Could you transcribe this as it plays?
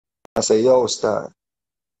say, yo, star.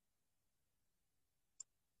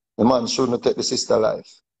 The man shouldn't take the sister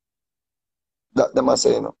life. That them I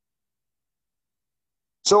say, you know.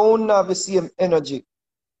 So we have the same energy.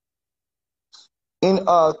 In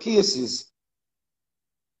all cases,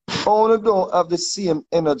 we don't have the same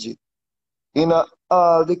energy. In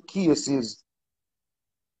all the cases.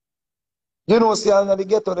 You know, see, I'll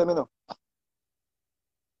get to them, you know.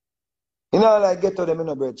 You know, like get to them, you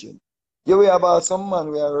know, brethren. You hear about some man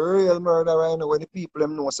who are real murder right now when the people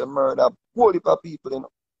them know some murder. Whole heap of people, you know.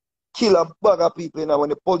 Kill a bag of people, you know, when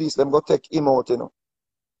the police them go take him out, you know.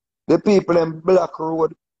 The people them block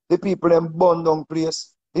road, the people them burn down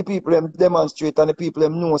place, the people them demonstrate, and the people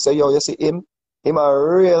them know say, yo, you see him a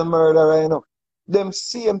real murderer, you know. Them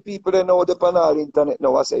same people they know upon all the internet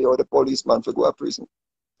now I say, yo, the policeman should go to prison.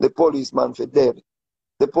 The policeman for dead.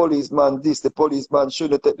 The policeman this, the policeman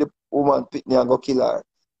shouldn't take the woman pitney and go kill her.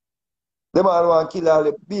 The man want to kill her,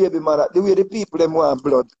 the baby mother, the way the people them want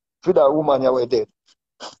blood for that woman you were dead.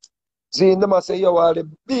 See, them a say, yo, the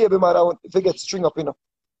baby mother want to get string up, you know.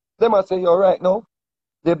 Them a say, yo, right now,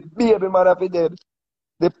 the baby mother for dead,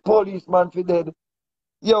 the policeman for dead.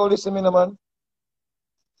 Yo, listen me, no, man.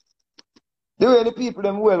 The way the people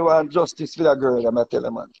them well want justice for that girl, I'm tell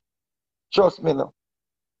them, man. Trust me now.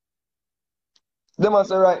 Them a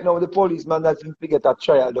say right now, the policeman that's been to get a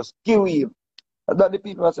trial, just give him. That the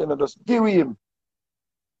people are saying, no, just give him.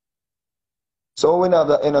 So we have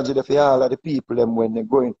that energy for all of the people them when they're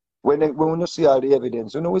going. When we see all the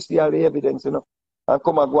evidence, we see all the evidence, you know. And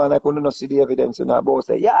come and go and I couldn't see the evidence, you know. About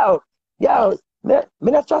say, yo,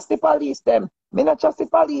 me not trust the police them. Me not trust the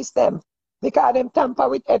police them. Because them tamper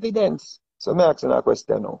with evidence. So me asking a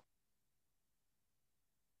question now.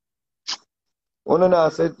 One of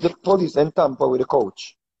them said the police and tamper with the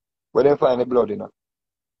couch. Where they find the blood, you know.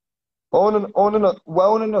 Why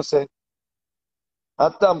one of say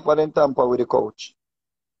a tamper with the couch?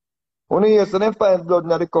 One hear say them find blood in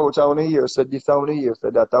the couch, and one hear say this, and one hear say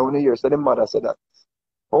that, and one hear say the mother said that.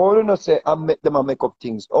 One say I make them make up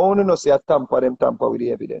things. One say I tamper with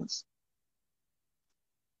the evidence.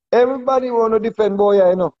 Everybody want to defend boy,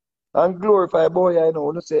 you know, and glorify boy, you know.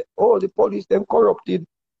 One say, oh, the police them corrupted,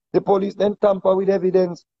 the police them tamper with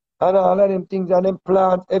evidence, and all of them things, and them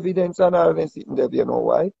plant evidence and all of them sitting there. You know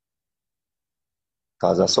why?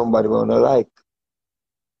 Because somebody want to like,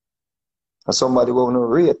 and somebody want to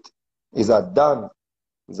rate. Is a Dan,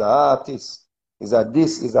 is an artist, is a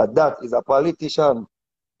this, is a that, is a politician,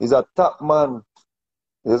 is a top man.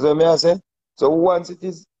 You see what I say? So once it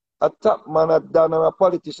is a top man, a Dan, or a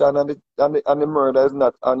politician, and the murder is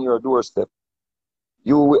not on your doorstep,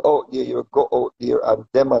 you will out there, you go out there and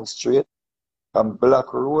demonstrate and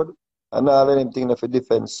block road and all of them things to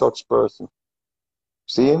defend such person.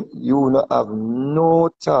 See, you will not have no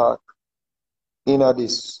talk in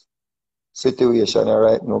this situation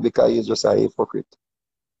right now because you're just a hypocrite.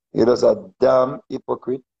 You're just a damn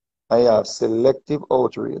hypocrite and you have selective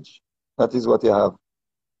outrage. That is what you have.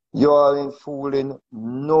 You are in fooling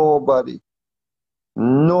nobody.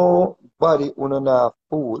 Nobody will not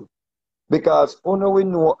fool. Because only we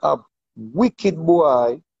know a wicked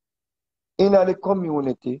boy in the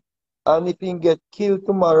community, and if he get killed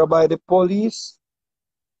tomorrow by the police,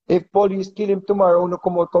 if police kill him tomorrow, we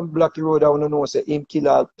come out come block the road and we know say him kill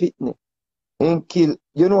all pitney. Him kill,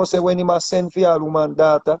 you know say when he must send for your woman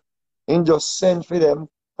daughter, he just send for them,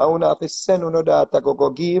 and we have to send on the daughter go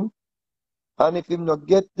give him. And if him not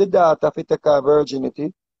get the daughter to take her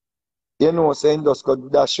virginity, you know say he just go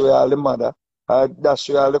dash away all the mother, or dash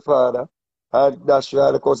away all the father, or dash away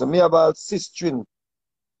all the cousin. Me about sistering.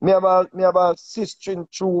 Me about sistering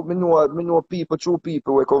through me know people through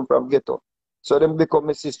people who come from ghetto. So them become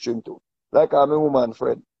my sistering too. Like I'm a woman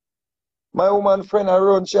friend. My woman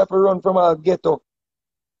friend she have to run from our ghetto.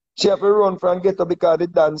 She have to run from ghetto because the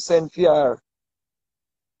Dan send for her.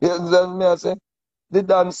 You understand me I say? The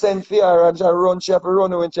Dan send for her and she have to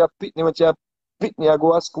run when she have pitney I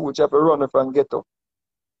go to school, she have to run from ghetto.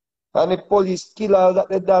 And the police kill all that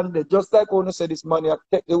they done there. Just like when you say this man, you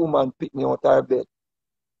take the woman pitney out of her bed.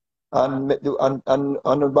 And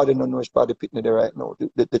nobody knows which part the pitney there right now.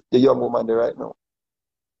 The young woman there right now.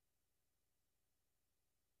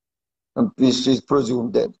 And she's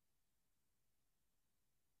presumed dead.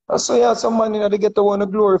 And so yeah, some man in the ghetto want to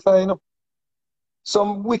glorify, you know.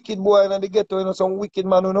 Some wicked boy in the ghetto, you know, some wicked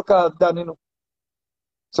man who no call Dan, you know.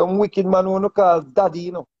 Some wicked man who no call daddy,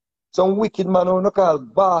 you know. Some wicked man who no call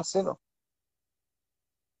boss, you know.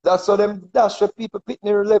 That's how them dash for people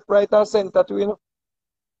pitney left, right, and center too, you know.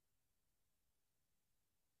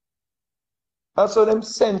 And so them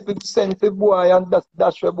send for boy and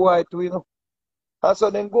dash for boy too, you know. And so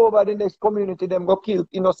then go over the next community, them go kill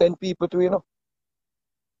innocent people too, you know.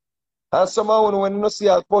 And somehow when you see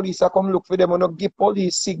how police are come look for them, you give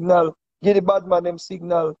police signal, give the bad man them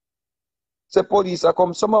signal. Say police are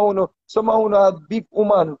come, somehow a big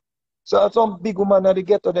woman. So some big woman at the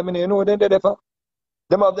ghetto them, you know what they for?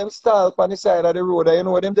 Them have them stall on the side of the road, you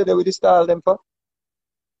know what them they with the stall them for?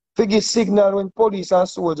 To give signal when police and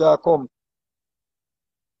soldiers come.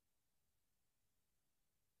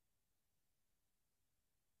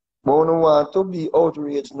 But we don't want to be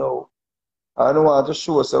outraged now. I don't want to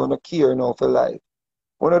show so we don't care now for life.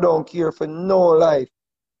 We don't care for no life.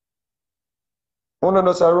 We don't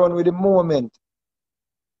just run with the moment.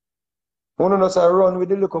 We don't just run with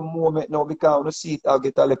the little moment now because we see it I'll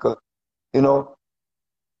get a little, you know,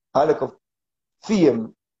 a little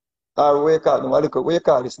fame. Or what you call them, a little, what you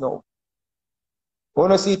call this now? We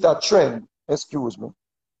don't see it a trend, excuse me.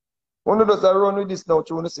 We don't just run with this now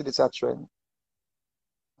to want to see this a trend.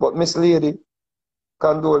 But Miss Lady,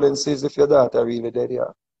 condolences if your daughter really dead,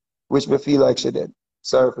 yeah. Which me feel like she dead.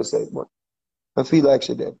 Sorry for saying, but I feel like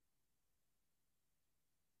she dead.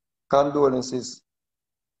 Condolences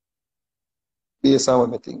based on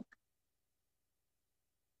what I think.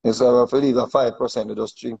 And so if I leave a 5% to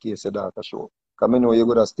just drink case your daughter show. Because I know you're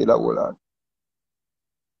gonna still a hold on.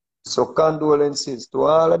 So condolences to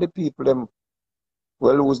all of the people them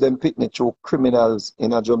will lose them picnic through criminals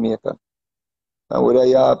in a Jamaica. And whether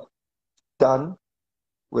you're done,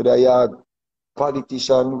 whether you're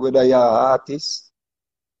politician, whether you're artist,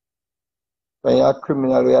 when you're a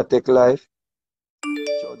criminal, where you take life,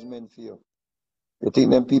 judgment for you. You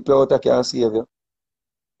think them people out there can save you?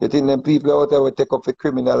 You think them people out there will take up for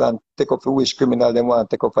criminal and take up for which criminal they want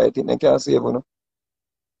to take up for? You think they can save you? No?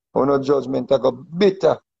 Or no judgment, I go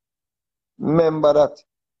bitter. Remember that.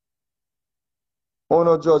 Or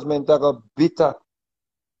no judgment, I go bitter.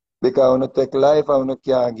 Because I want to take life, I want to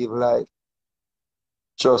can't give life.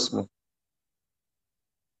 Trust me.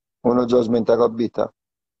 Or no judgment, I go bitter.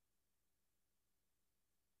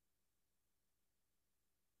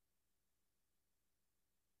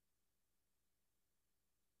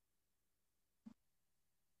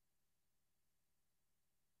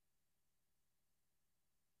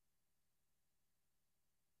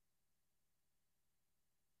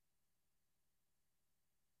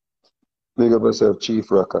 Big up yourself, Chief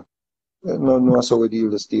Rocker. No, no, that's how we deal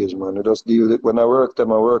the stage, man. We just deal it. When I work time,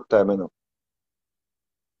 you know.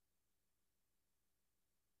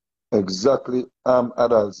 Exactly, I'm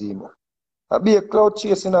adult Zemo. I be a cloud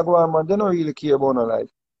chasing a go on, man. They don't really care about no life.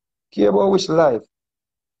 Care about which life.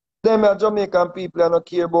 Them are Jamaican people and don't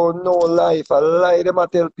care about no life. I lie them I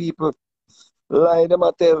tell people. Lie them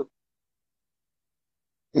I tell.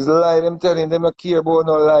 It's lie them telling them not care about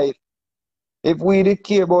no life. If we did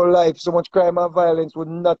care about life, so much crime and violence would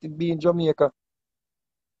not be in Jamaica.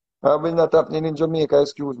 Or will not happening in Jamaica,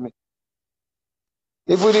 excuse me.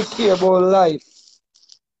 If we did care about life,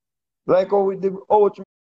 like how we did outrage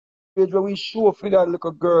where we show for that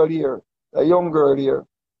little girl here, a young girl here.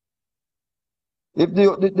 If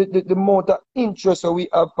the amount of interest that we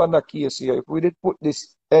have on the case here, if we did put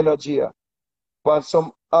this energy here, for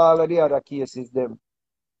some all of the other cases, them,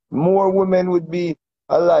 more women would be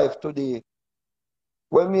alive today.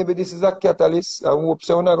 Well, maybe this is a catalyst, and hope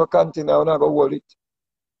so we're not going to continue, we're not going to hold it.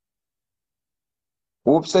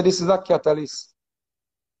 Hope so this is a catalyst.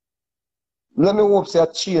 Let me hope say a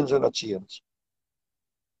change or not change.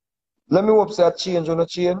 Let me hope say a change or not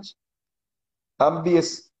change. And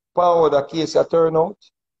based on how the case turn out.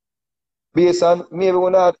 Based on maybe we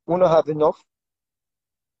not have enough.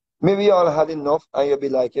 Maybe you all had enough and you'll be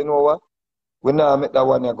like, you know what? We now make that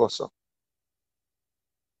one go so.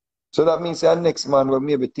 So that means the next man will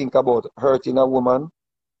maybe think about hurting a woman.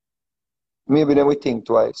 Maybe then we think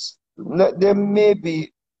twice. There may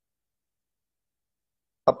be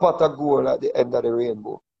a pot of gold at the end of the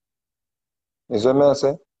rainbow. Is what I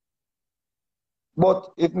say? But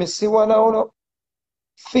if me see one of our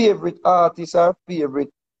favorite artist or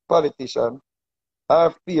favorite politician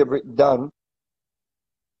or favorite Dan,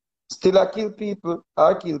 still I kill people,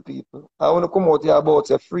 I want to come out here about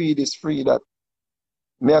say free this, free that.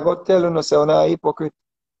 Me I go tell you no say I'm a hypocrite.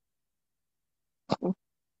 Me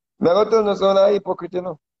I go tell you no say I'm a hypocrite, you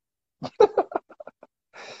know.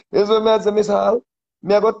 This is what I say, Miss Hall.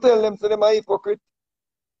 Me I go tell them say them a hypocrite.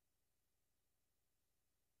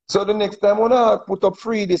 So the next time when I put up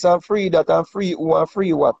free this and free that and free who and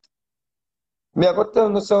free what, me I go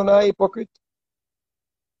tell them say I'm a hypocrite.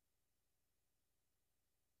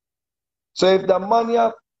 So if the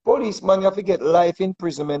man, policeman, you have to get life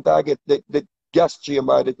imprisonment or get the gas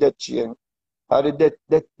chamber or the death chain or the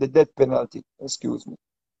death penalty, excuse me.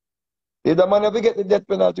 If the man ever get the death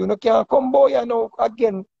penalty, you can't come boy, you know,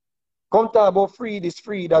 again. Come talk about free this,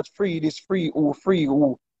 free that, free this, free who,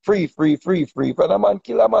 free. For the man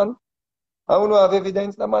kill a man. I don't have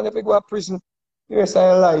evidence, the man if he go to prison, yes,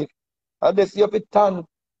 I life. And this you fit tan.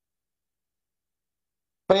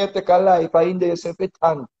 When you take a life, and in there you say fit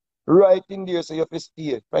tan. Right in there so you fit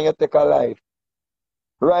stay. When you take a life.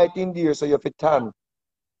 Right in there so you fit tan.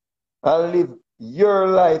 And live your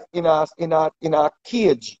life in a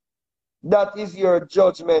cage. That is your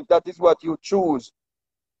judgment. That is what you choose.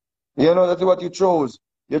 You know, that's what you chose.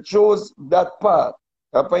 You chose that path.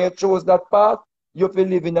 And when you chose that path, you feel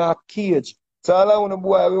live in a cage. So all I want to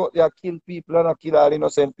boy out there kill people and kill all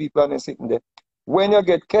innocent people and they sitting there. When you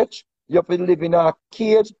get catch, you feel live in a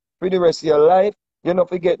cage for the rest of your life. You don't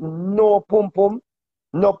forget no pum pum,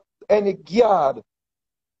 no any guard.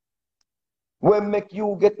 When make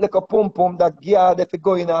you get like a pum pum, that guard if you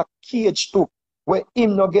go in a cage too. Where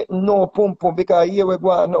him not get no pum pum because here we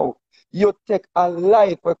go now. You take a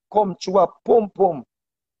life will come to a pum pum.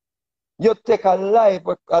 You take a life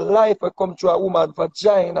will come to a woman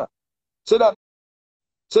vagina. So that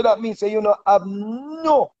means that you don't have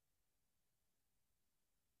no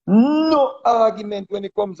argument when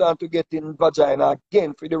it comes down to getting vagina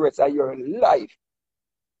again for the rest of your life.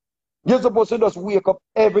 You're supposed to just wake up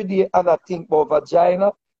every day and not think about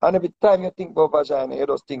vagina. And every time you think about vagina, you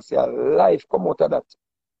just think, say, a life come out of that.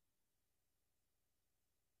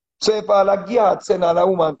 So if all a guard send all a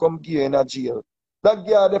woman come gear in a jail, that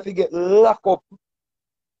guard if he get locked up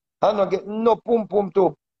and not get no pum pum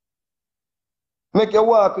too. Make you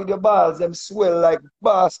walk with your balls, them swell like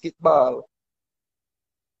basketball.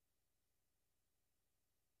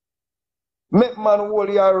 Make man hold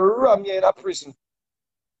you and ram you in a prison.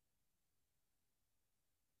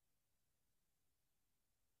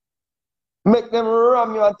 Make them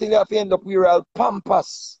ram you until you have to end up with real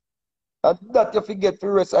pampas. And that you forget for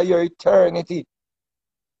the rest of your eternity.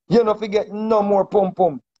 You don't forget no more pum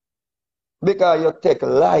pum. Because you take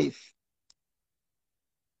life.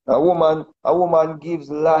 A woman gives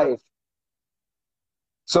life.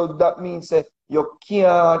 So that means that you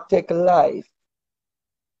can't take life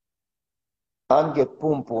and get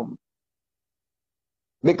pum pum.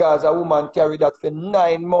 Because a woman carry that for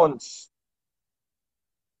 9 months.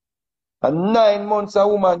 And 9 months a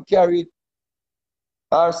woman carried,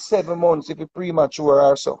 or 7 months if it's premature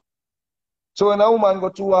or so. So when a woman go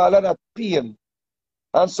through all of that pain,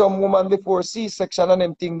 and some woman before C-section and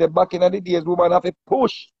them thing, the back in the days, woman have to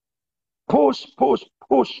push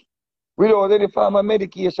without any form of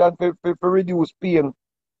medication for reduce pain.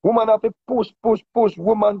 Woman have to push.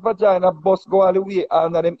 Woman vagina bust go all the way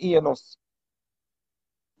under them anus.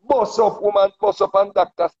 Bust up, woman bust up and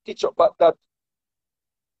doctor stitch up at that.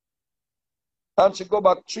 And she go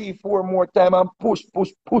back 3, 4 more time and push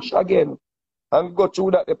again. And go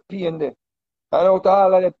through that the pain there. And out of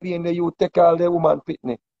all of the pain there, you take all the woman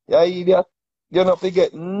pitney. You idiot. You don't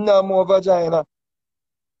forget no more vagina.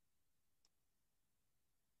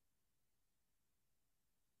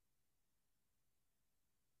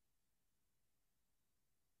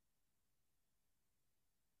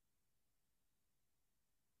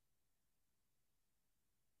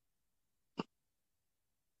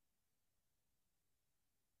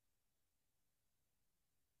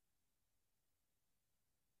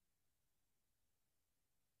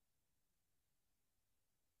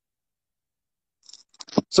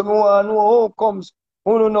 So I want to know how comes,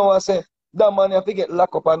 who don't know I say, that man have to get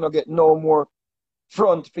locked up and not get no more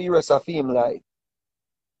front for the rest of him life.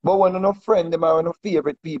 But when you no friend, them are no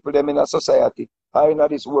favorite people, them in a society, or in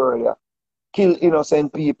this world, yeah. Kill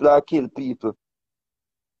innocent people or kill people.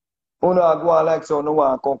 You know, go on like so, no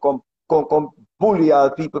one come bully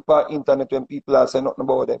all people per internet when people are saying nothing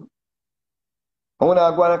about them. You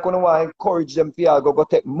know, go on like, you know, encourage them to go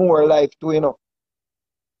take more life too, you know.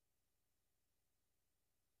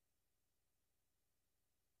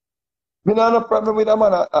 Me no have no problem with a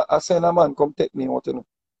man, I send a man come take me out, you know.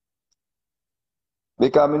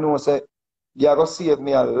 Because I know say, you are going to save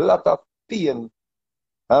me a lot of pain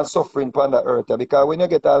and suffering upon the earth. Because when you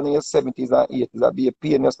get all in your 70s and 80s, that'll be a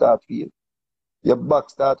pain you start feel. Your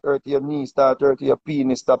back start hurt, your knee start hurt, your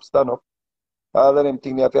penis stop stand up. All of them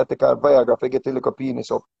things you have to take a Viagra to get a little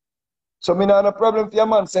penis up. So me no have no problem for your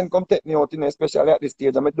man send come take me out, you know, especially at this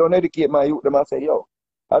stage. I don't educate my youth them and say, yo,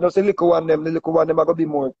 I don't say little one them, the little one them are going to be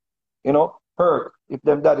more, you know, hurt if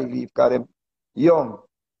them daddy leave because them young.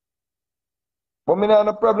 But me no have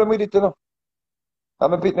no problem with it, you know.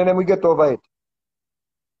 I'm a bit and then we get over it.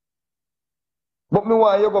 But me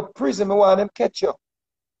want you go prison, me want them catch you.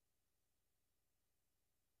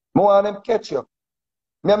 Me want them catch you.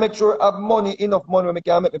 Me I make sure I have money, enough money when I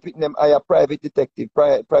can make me put them hire private detective,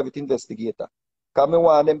 private investigator. Because I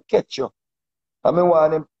want them catch you. And I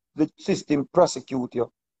want them, the system prosecute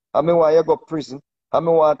you. And I want you go prison. And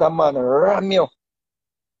I want a man ram you.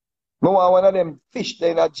 I want one of them fish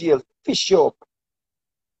there in a jail, fish you up.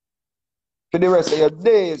 For the rest of your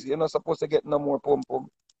days, you're not supposed to get no more pum pum.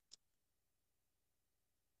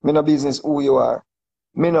 Me no business who you are.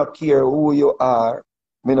 Me no care who you are.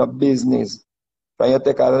 Me no business. When you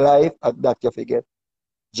take a life, at that you forget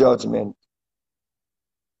judgment.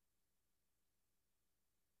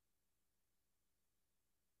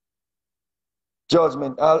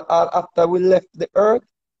 Judgment. All after we left the earth,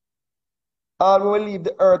 all we leave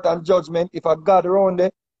the earth and judgment. If a God around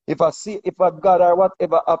there, if a God or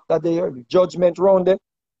whatever after the judgment around there,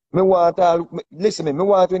 me want all, listen me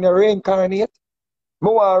want when you reincarnate, me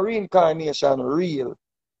want reincarnation real.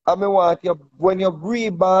 And me want you, when you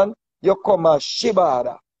reborn, you come as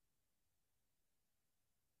Shibada.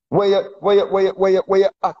 Where you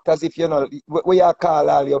act as if you know, where you call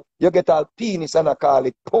all you get all penis and I call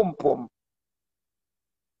it pum pum.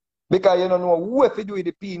 Because you don't know what to do with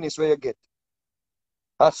the penis where you get.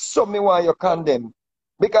 And some me want you condemn.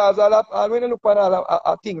 Because when you look at all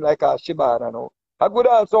a thing like a Shibana now, I could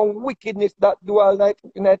have some wickedness that do all night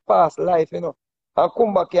in that past life, you know. And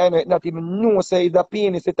come back here, you know, it not even know say the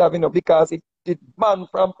penis it have, you know, because it banned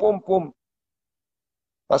from pum pum.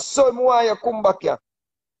 And some want you come back here.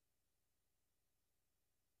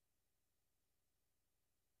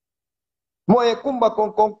 More you come back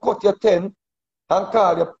and come cut your ten and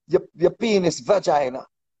call your penis vagina.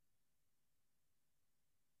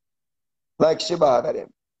 Like Shibana them.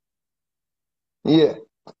 Yeah.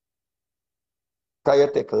 Because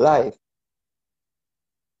you take life.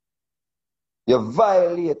 You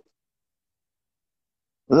violate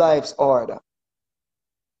life's order.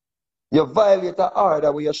 You violate the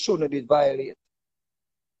order where you shouldn't violate.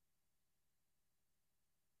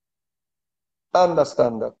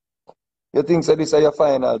 Understand that. You think so this is your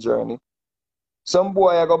final journey. Some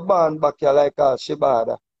boy I go born back here like a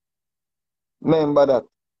Shibada. Remember that.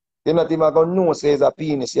 You're not even going to know say it's a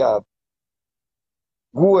penis you have.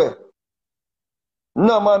 Go away.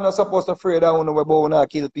 No man not supposed to afraid of you about when I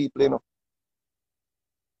kill people, you know.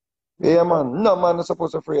 Yeah man, no man not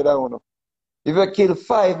supposed to afraid of you. If you kill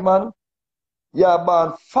 5 man, you're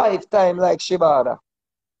born 5 times like Shibada.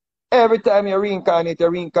 Every time you reincarnate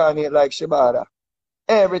like Shibada.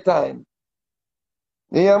 Every time.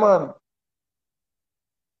 Yeah man.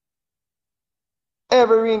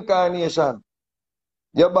 Every reincarnation.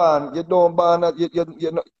 You born, you don't born,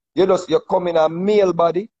 you come in a male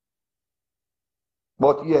body,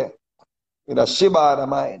 but yeah, in a Shibana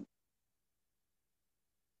mind.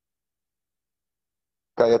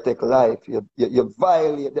 Because you take life, you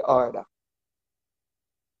violate the order.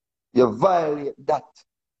 You violate that.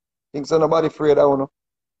 Think so nobody afraid of you?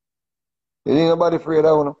 You think nobody afraid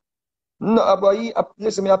of you? No, but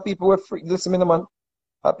listen, me, people were free. Listen, me, no, man.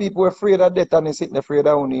 People were afraid of death and they sitting afraid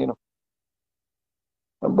of you, you know.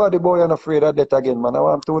 Nobody boy ain't afraid of death again, man. I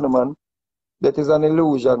want to know, man. That is an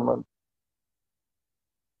illusion, man.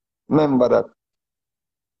 Remember that.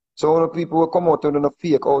 So when people will come out on a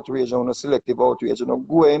fake outrage, on a selective outrage, you know,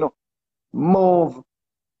 go, you know, move.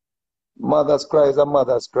 Mother's cry is a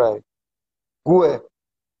mother's cry. Go,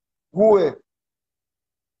 go.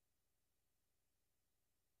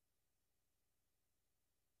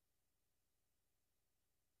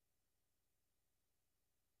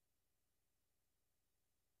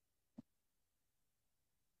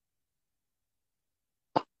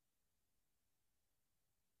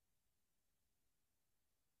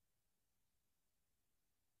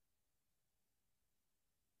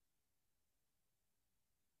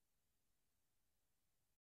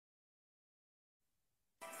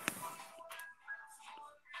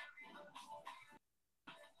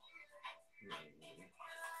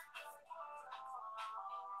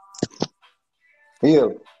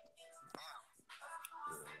 Here.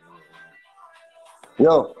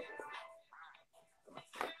 Yo.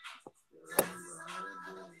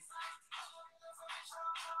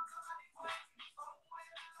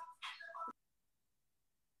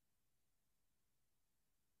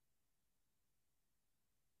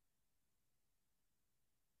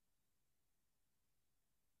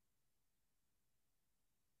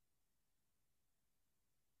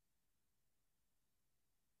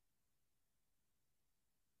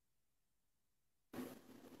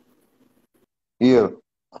 Here.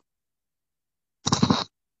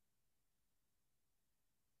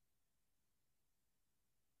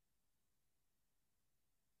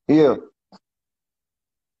 Here.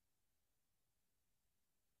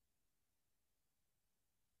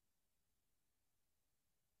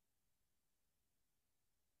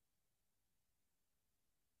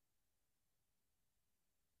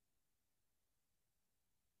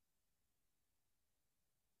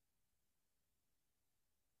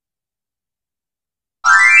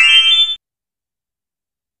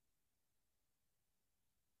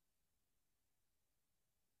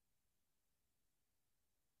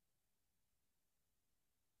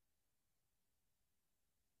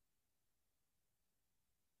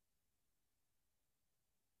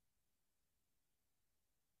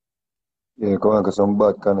 Yeah, come on, 'cause some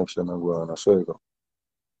bad connection and go on. I swear you go.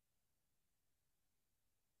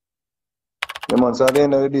 Yeah, man, so at the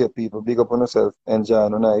end of the day, people, big up on yourself, enjoy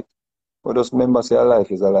the night. But just remember, say a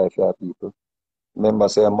life is a life, yeah, people. Remember,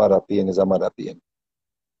 say a mother pain is a mother pain.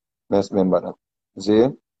 Let's remember that. See?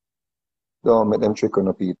 Don't make them trick on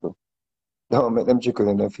the people. Don't make them trickle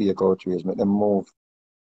in their fake outrage. Make them move.